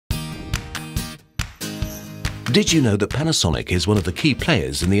Did you know that Panasonic is one of the key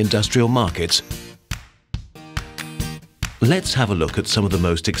players in the industrial markets? Let's have a look at some of the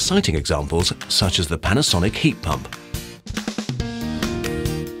most exciting examples, such as the Panasonic heat pump.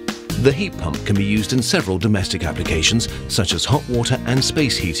 The heat pump can be used in several domestic applications, such as hot water and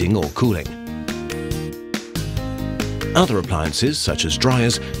space heating or cooling. Other appliances, such as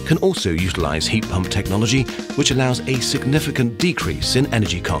dryers, can also utilize heat pump technology, which allows a significant decrease in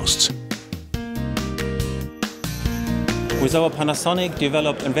energy costs. With our Panasonic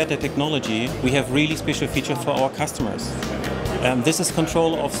developed inverter technology, we have really special features for our customers. This is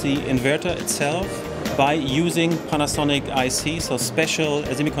control of the inverter itself by using Panasonic IC, so special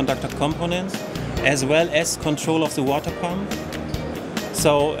semiconductor components, as well as control of the water pump.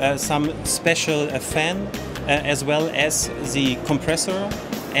 So some special fan, as well as the compressor.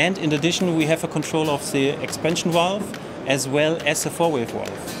 And in addition, we have a control of the expansion valve, as well as the four-wave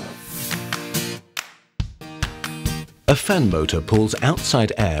valve. A fan motor pulls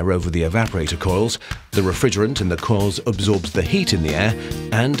outside air over the evaporator coils. The refrigerant in the coils absorbs the heat in the air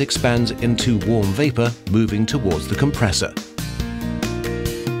and expands into warm vapor, moving towards the compressor.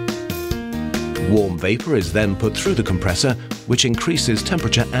 Warm vapor is then put through the compressor, which increases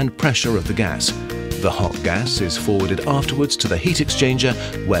temperature and pressure of the gas. The hot gas is forwarded afterwards to the heat exchanger,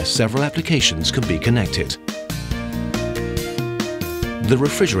 where several applications can be connected. The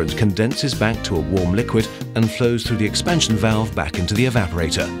refrigerant condenses back to a warm liquid and flows through the expansion valve back into the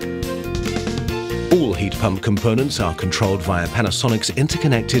evaporator. All heat pump components are controlled via Panasonic's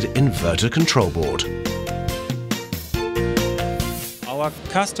interconnected inverter control board. Our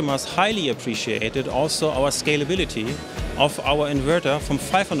customers highly appreciated also our scalability of our inverter from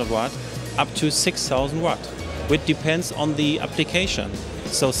 500 watt up to 6,000 watt, which depends on the application.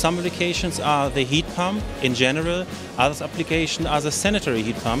 So some applications are the heat pump in general, other applications are the sanitary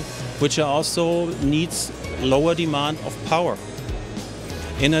heat pump, which also needs lower demand of power.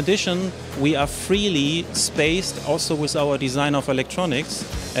 In addition, we are freely spaced also with our design of electronics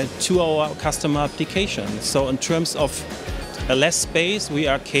to our customer applications. So in terms of less space, we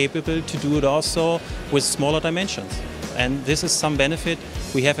are capable to do it also with smaller dimensions. And this is some benefit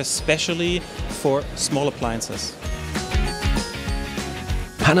we have especially for small appliances.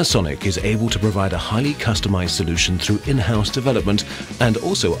 Panasonic is able to provide a highly customized solution through in-house development and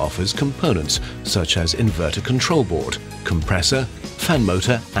also offers components such as inverter control board, compressor, fan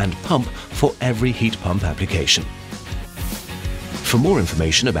motor and pump for every heat pump application. For more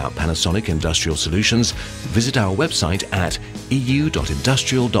information about Panasonic Industrial Solutions, visit our website at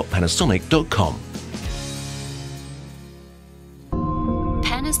eu.industrial.panasonic.com.